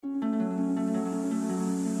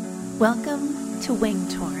Welcome to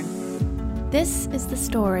Wingtorn. This is the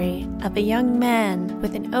story of a young man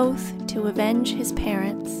with an oath to avenge his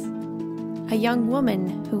parents, a young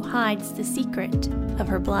woman who hides the secret of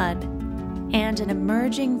her blood, and an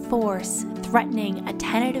emerging force threatening a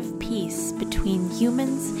tentative peace between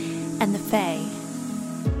humans and the Fae.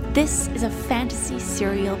 This is a fantasy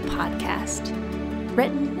serial podcast,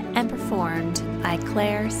 written and performed by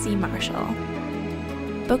Claire C. Marshall.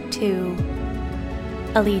 Book 2,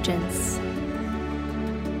 Allegiance.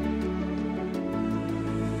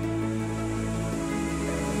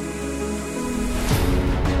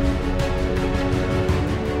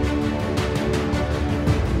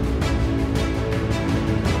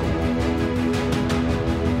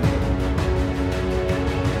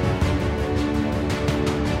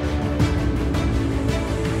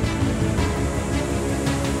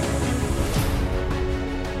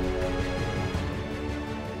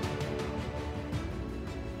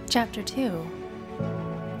 Chapter 2,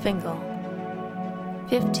 Fingal.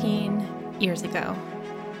 15 years ago.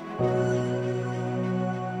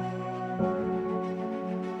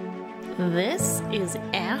 This is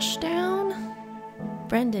Ashdown?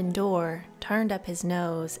 Brendan Dorr turned up his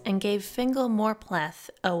nose and gave Fingal Morpleth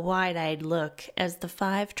a wide-eyed look as the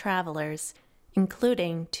 5 travelers,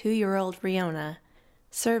 including 2-year-old Riona,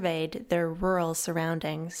 surveyed their rural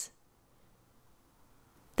surroundings.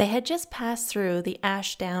 They had just passed through the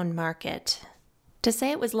Ashdown market. To say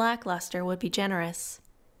it was lackluster would be generous.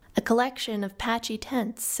 A collection of patchy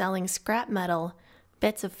tents selling scrap metal,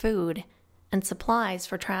 bits of food, and supplies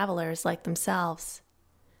for travelers like themselves.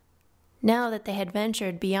 Now that they had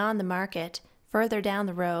ventured beyond the market, further down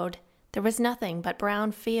the road, there was nothing but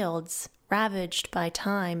brown fields, ravaged by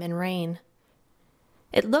time and rain.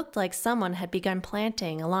 It looked like someone had begun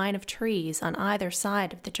planting a line of trees on either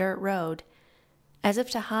side of the dirt road, as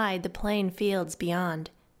if to hide the plain fields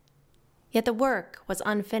beyond. Yet the work was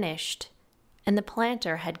unfinished, and the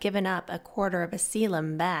planter had given up a quarter of a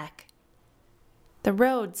coelom back. The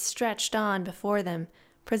road stretched on before them,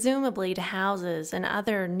 presumably to houses and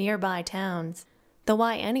other nearby towns, though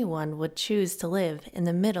why anyone would choose to live in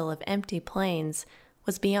the middle of empty plains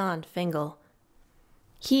was beyond Fingal.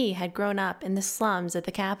 He had grown up in the slums of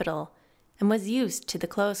the capital, and was used to the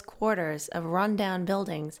close quarters of run-down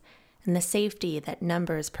buildings and the safety that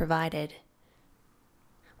numbers provided.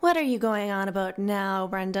 "What are you going on about now,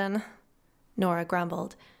 Brendan?" Nora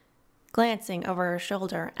grumbled, glancing over her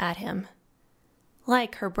shoulder at him.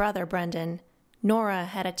 Like her brother Brendan, Nora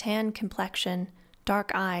had a tan complexion, dark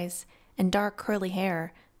eyes, and dark curly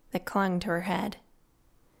hair that clung to her head.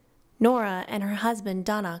 Nora and her husband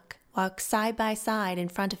Donnoch walked side by side in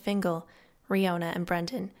front of Fingal, Riona, and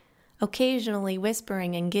Brendan, occasionally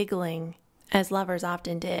whispering and giggling, as lovers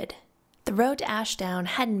often did. The road to Ashdown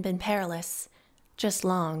hadn't been perilous, just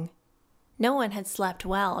long. No one had slept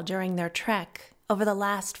well during their trek over the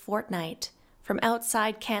last fortnight, from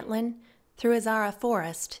outside Cantlin, through Azara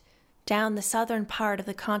Forest, down the southern part of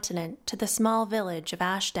the continent to the small village of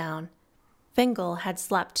Ashdown. Fingal had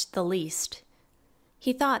slept the least.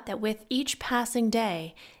 He thought that with each passing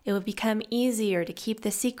day it would become easier to keep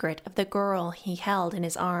the secret of the girl he held in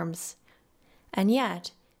his arms. And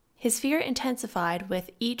yet, his fear intensified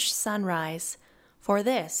with each sunrise, for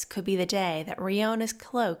this could be the day that Riona's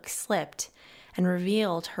cloak slipped and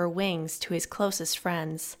revealed her wings to his closest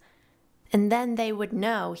friends. And then they would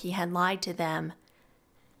know he had lied to them,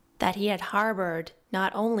 that he had harbored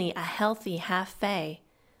not only a healthy half-fae,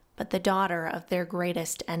 but the daughter of their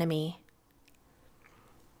greatest enemy.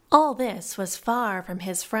 All this was far from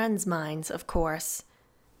his friends' minds, of course.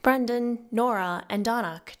 Brendan, Nora, and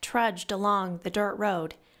Donnoch trudged along the dirt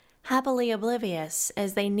road, happily oblivious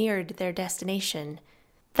as they neared their destination,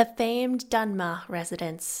 the famed Dunmah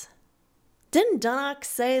residence. "Didn't Donnoch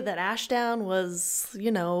say that Ashdown was,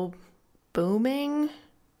 booming?"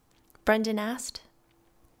 Brendan asked.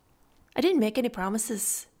 "I didn't make any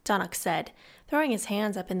promises," Donnoch said, throwing his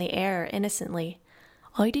hands up in the air innocently.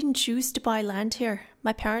 "I didn't choose to buy land here.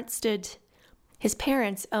 My parents did." His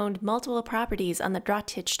parents owned multiple properties on the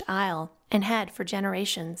Drottitched Isle and had for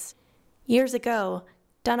generations. Years ago,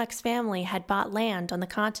 Donnoch's family had bought land on the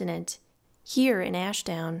continent, here in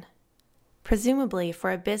Ashdown, presumably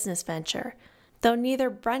for a business venture, though neither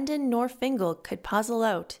Brendan nor Fingal could puzzle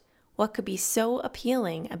out what could be so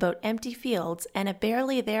appealing about empty fields and a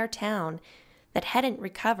barely there town that hadn't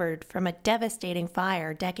recovered from a devastating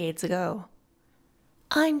fire decades ago.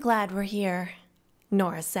 "I'm glad we're here,"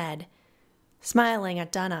 Nora said, smiling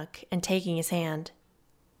at Donnoch and taking his hand.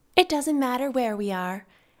 "It doesn't matter where we are,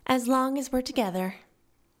 as long as we're together."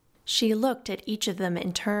 She looked at each of them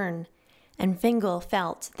in turn, and Fingal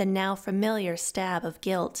felt the now familiar stab of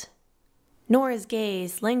guilt. Nora's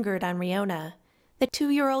gaze lingered on Riona, the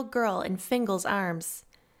 2-year-old girl in Fingal's arms.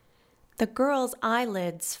 The girl's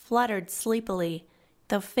eyelids fluttered sleepily,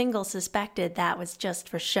 though Fingal suspected that was just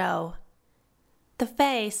for show. The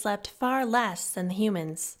Fae slept far less than the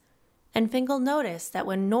humans, and Fingal noticed that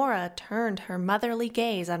when Nora turned her motherly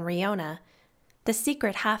gaze on Riona, the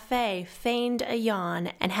secret half-Fae feigned a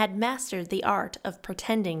yawn and had mastered the art of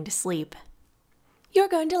pretending to sleep. "You're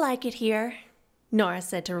going to like it here," Nora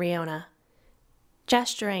said to Riona,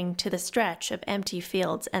 gesturing to the stretch of empty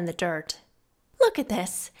fields and the dirt. "Look at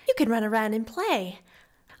this. You can run around and play.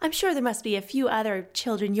 I'm sure there must be a few other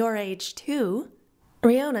children your age, too."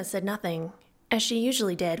 Riona said nothing, as she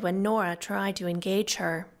usually did when Nora tried to engage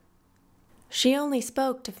her. She only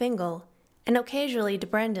spoke to Fingal, and occasionally to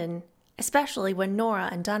Brendan, especially when Nora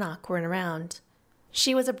and Dunnock weren't around.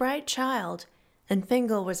 She was a bright child, and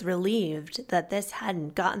Fingal was relieved that this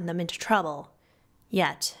hadn't gotten them into trouble.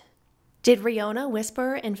 Yet. Did Riona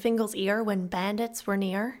whisper in Fingal's ear when bandits were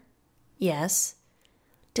near? Yes.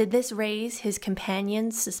 Did this raise his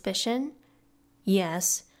companion's suspicion?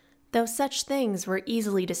 Yes, though such things were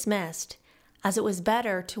easily dismissed, as it was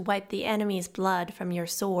better to wipe the enemy's blood from your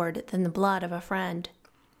sword than the blood of a friend.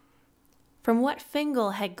 From what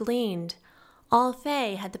Fingal had gleaned, all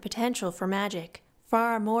Fae had the potential for magic,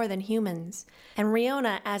 far more than humans, and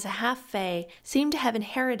Riona as a half-Fae seemed to have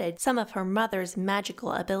inherited some of her mother's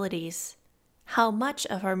magical abilities. How much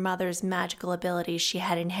of her mother's magical abilities she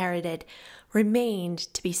had inherited remained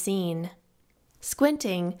to be seen.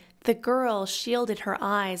 Squinting, the girl shielded her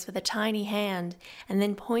eyes with a tiny hand and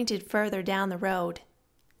then pointed further down the road.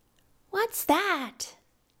 "What's that?"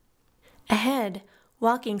 Ahead,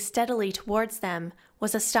 walking steadily towards them,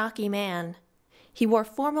 was a stocky man. He wore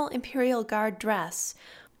formal Imperial Guard dress,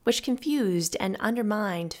 which confused and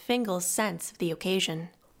undermined Fingal's sense of the occasion.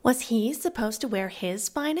 Was he supposed to wear his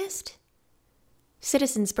finest?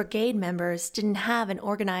 Citizens' Brigade members didn't have an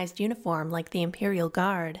organized uniform like the Imperial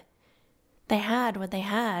Guard. They had what they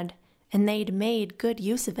had, and they'd made good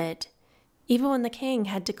use of it. Even when the king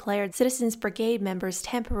had declared Citizens' Brigade members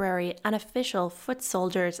temporary, unofficial foot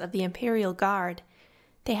soldiers of the Imperial Guard,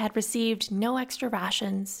 they had received no extra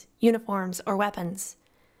rations, uniforms, or weapons,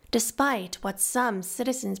 despite what some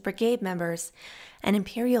Citizens' Brigade members and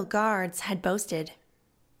Imperial Guards had boasted.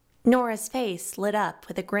 Nora's face lit up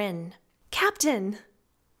with a grin. "Captain!"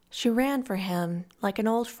 She ran for him like an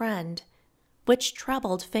old friend, which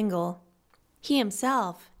troubled Fingal. He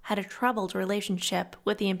himself had a troubled relationship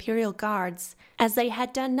with the Imperial Guards, as they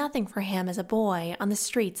had done nothing for him as a boy on the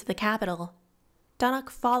streets of the capital.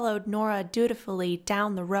 Dunnock followed Nora dutifully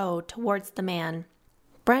down the road towards the man.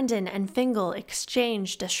 Brendan and Fingal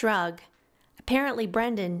exchanged a shrug. Apparently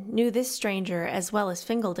Brendan knew this stranger as well as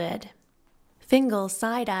Fingal did. Fingal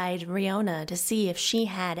side-eyed Riona to see if she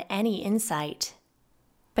had any insight,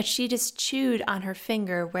 but she just chewed on her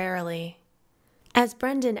finger warily. As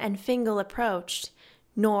Brendan and Fingal approached,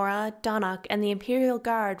 Nora, Dunnock, and the Imperial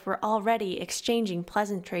Guard were already exchanging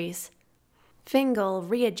pleasantries. Fingal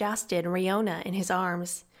readjusted Riona in his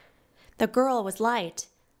arms. The girl was light,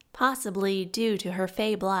 possibly due to her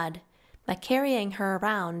Fae blood, but carrying her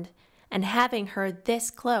around and having her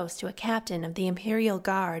this close to a captain of the Imperial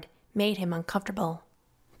Guard made him uncomfortable.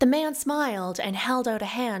 The man smiled and held out a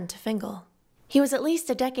hand to Fingal. He was at least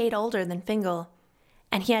a decade older than Fingal,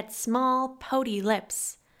 and he had small, pouty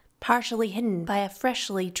lips, partially hidden by a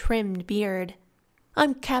freshly trimmed beard.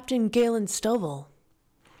 "I'm Captain Galen Stovall."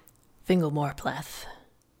 "Fingal Morpleth,"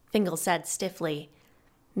 Fingal said stiffly,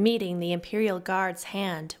 meeting the Imperial Guard's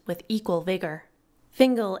hand with equal vigor.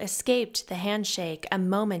 Fingal escaped the handshake a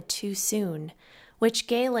moment too soon, which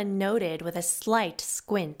Galen noted with a slight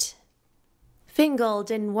squint. Fingal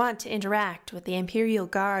didn't want to interact with the Imperial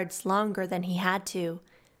Guards longer than he had to,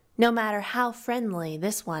 no matter how friendly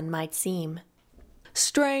this one might seem.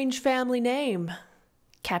 "Strange family name,"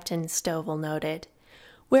 Captain Stovall noted.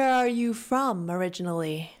 "Where are you from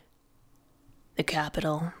originally?" "The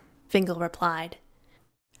capital," Fingal replied.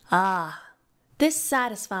 Ah, this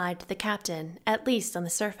satisfied the captain, at least on the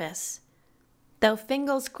surface, though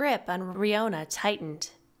Fingal's grip on Riona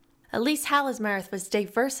tightened. At least Halismarth was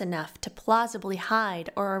diverse enough to plausibly hide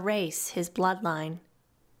or erase his bloodline.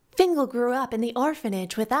 "Fingal grew up in the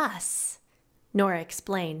orphanage with us," Nora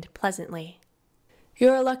explained pleasantly.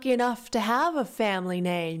 "You're lucky enough to have a family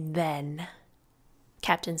name, then,"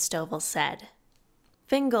 Captain Stovall said.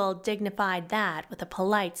 Fingal dignified that with a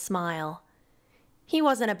polite smile. He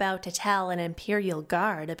wasn't about to tell an Imperial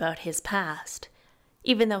Guard about his past,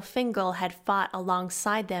 even though Fingal had fought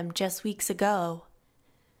alongside them just weeks ago.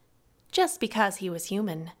 Just because he was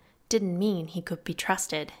human didn't mean he could be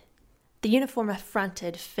trusted. The uniform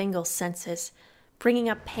affronted Fingal's senses, bringing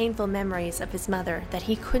up painful memories of his mother that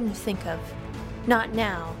he couldn't think of. Not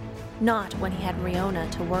now, not when he had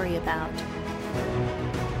Riona to worry about.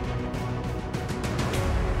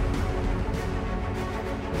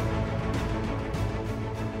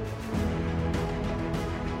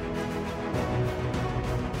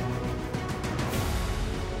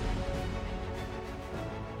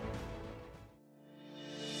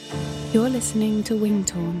 You're listening to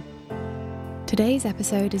Wingtorn. Today's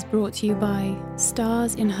episode is brought to you by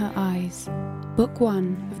Stars in Her Eyes, Book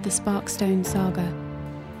 1 of the Sparkstone Saga.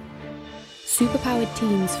 Superpowered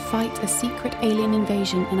teens fight a secret alien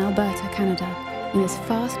invasion in Alberta, Canada, in this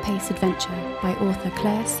fast-paced adventure by author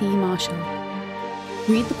Claire C. Marshall.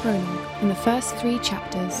 Read the prologue and the first 3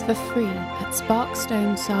 chapters for free at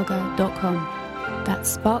sparkstonesaga.com.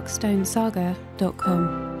 That's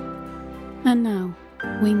sparkstonesaga.com. And now,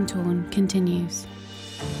 Wingtorn continues.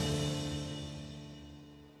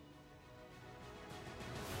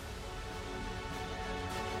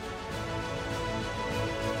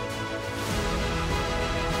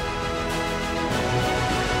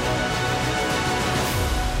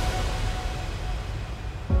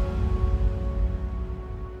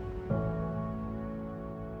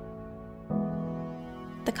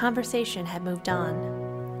 The conversation had moved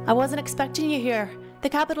on. "I wasn't expecting you here. The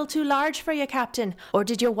capital too large for you, Captain? Or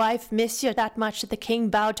did your wife miss you that much that the king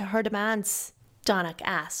bowed to her demands?" Donnoch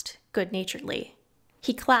asked, good-naturedly.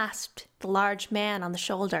 He clasped the large man on the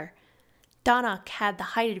shoulder. Donnoch had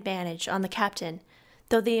the height advantage on the captain,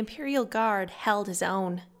 though the Imperial Guard held his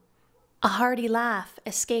own. A hearty laugh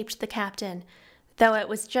escaped the captain, though it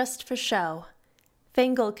was just for show.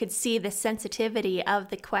 Fingal could see the sensitivity of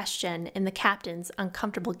the question in the captain's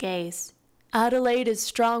uncomfortable gaze. "Adelaide is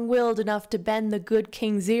strong-willed enough to bend the good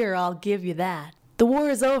king's ear, I'll give you that. The war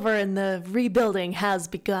is over and the rebuilding has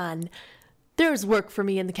begun. There's work for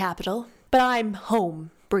me in the capital, but I'm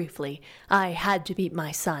home, briefly. I had to meet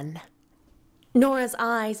my son." Nora's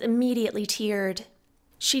eyes immediately teared.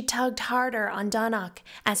 She tugged harder on Donnoch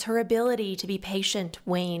as her ability to be patient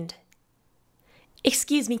waned.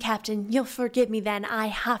 "Excuse me, Captain, you'll forgive me then. I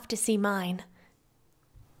have to see mine."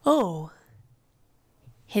 "Oh."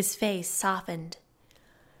 His face softened.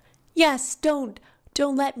 "Yes, don't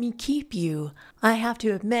let me keep you. I have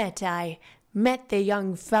to admit, I met the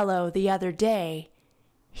young fellow the other day.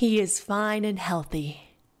 He is fine and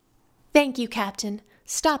healthy." "Thank you, Captain.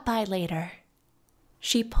 Stop by later."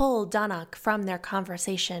 She pulled Donnoch from their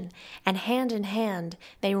conversation, and hand in hand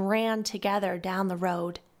they ran together down the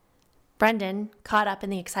road. Brendan, caught up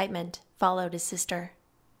in the excitement, followed his sister.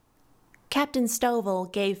 Captain Stovall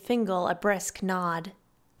gave Fingal a brisk nod.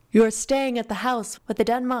 "You're staying at the house with the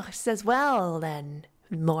Dunmochs as well, then,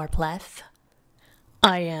 Morpleth?"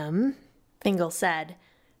 "I am," Fingal said,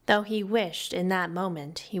 though he wished in that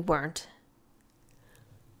moment he weren't.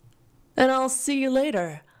 "And I'll see you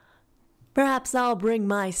later. Perhaps I'll bring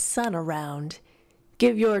my son around.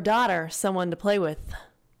 Give your daughter someone to play with."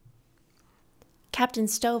 Captain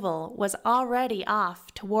Stovall was already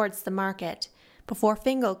off towards the market before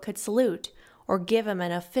Fingal could salute or give him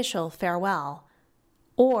an official farewell,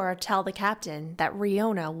 or tell the captain that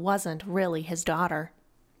Riona wasn't really his daughter.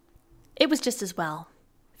 It was just as well.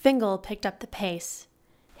 Fingal picked up the pace.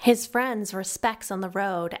 His friends were specks on the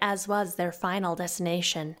road, as was their final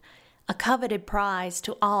destination, a coveted prize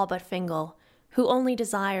to all but Fingal, who only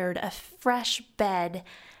desired a fresh bed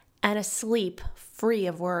and a sleep free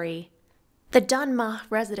of worry. The Dunmoch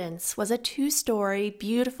residence was a 2-story,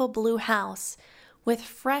 beautiful blue house with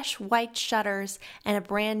fresh white shutters and a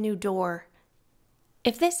brand new door.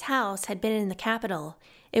 If this house had been in the capital,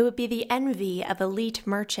 it would be the envy of elite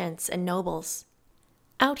merchants and nobles.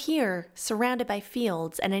 Out here, surrounded by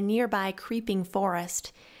fields and a nearby creeping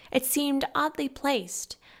forest, it seemed oddly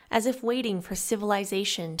placed, as if waiting for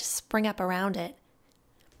civilization to spring up around it.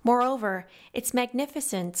 Moreover, its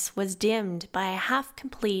magnificence was dimmed by a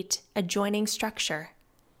half-complete adjoining structure.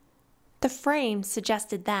 The frame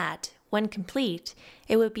suggested that, when complete,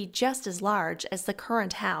 it would be just as large as the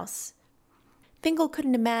current house. Fingal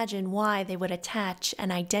couldn't imagine why they would attach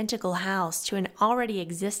an identical house to an already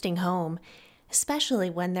existing home, especially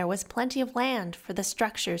when there was plenty of land for the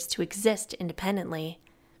structures to exist independently.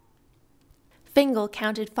 Fingal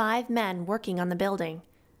counted 5 men working on the building.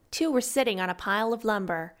 2 were sitting on a pile of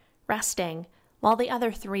lumber, resting, while the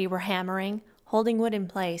other 3 were hammering, holding wood in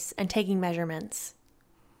place, and taking measurements.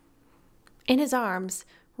 In his arms,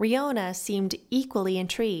 Riona seemed equally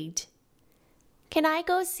intrigued. "Can I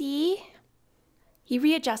go see?" He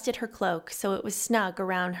readjusted her cloak so it was snug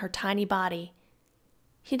around her tiny body.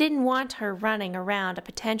 He didn't want her running around a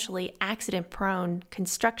potentially accident-prone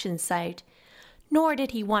construction site, nor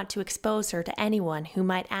did he want to expose her to anyone who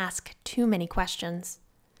might ask too many questions.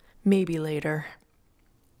 Maybe later.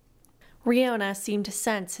 Riona seemed to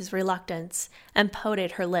sense his reluctance and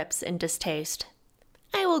pouted her lips in distaste.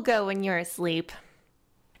 I will go when you're asleep.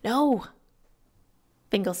 No,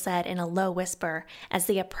 Fingal said in a low whisper as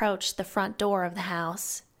they approached the front door of the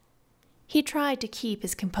house. He tried to keep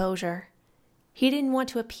his composure. He didn't want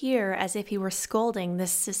to appear as if he were scolding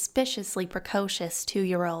this suspiciously precocious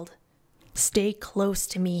 2-year-old. Stay close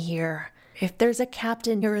to me here. If there's a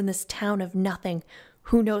captain here in this town of nothing,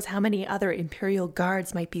 who knows how many other Imperial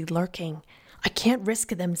guards might be lurking? I can't risk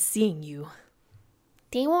them seeing you.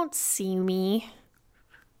 They won't see me,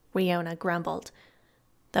 Riona grumbled,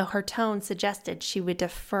 though her tone suggested she would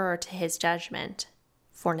defer to his judgment,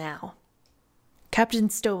 for now. Captain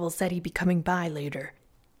Stovall said he'd be coming by later.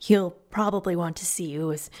 He'll probably want to see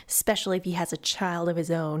you, especially if he has a child of his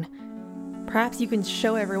own. Perhaps you can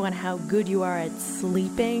show everyone how good you are at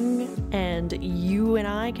sleeping, and you and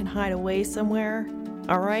I can hide away somewhere,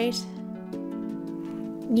 all right?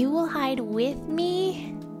 You will hide with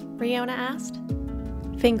me? Riona asked.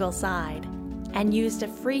 Fingal sighed and used a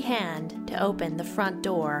free hand to open the front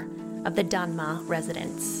door of the Dunma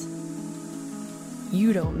residence.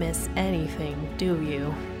 You don't miss anything, do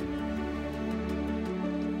you?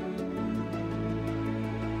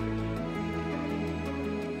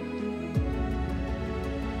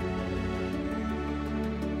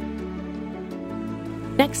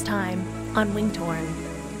 Next time on Wingtorn,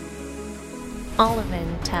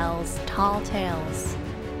 Olivin tells tall tales.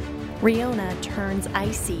 Riona turns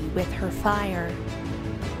icy with her fire,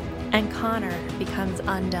 and Connor becomes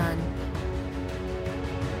undone.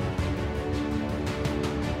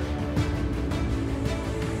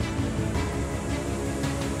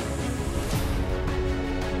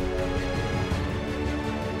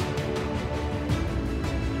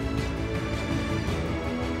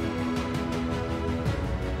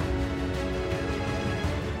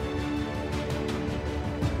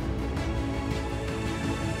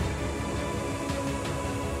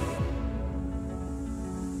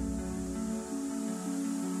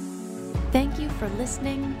 Thank you for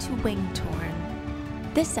listening to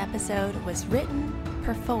Wingtorn. This episode was written,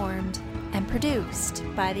 performed, and produced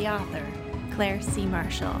by the author, Claire C.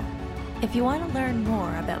 Marshall. If you want to learn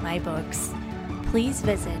more about my books, please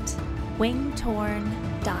visit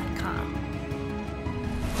wingtorn.com.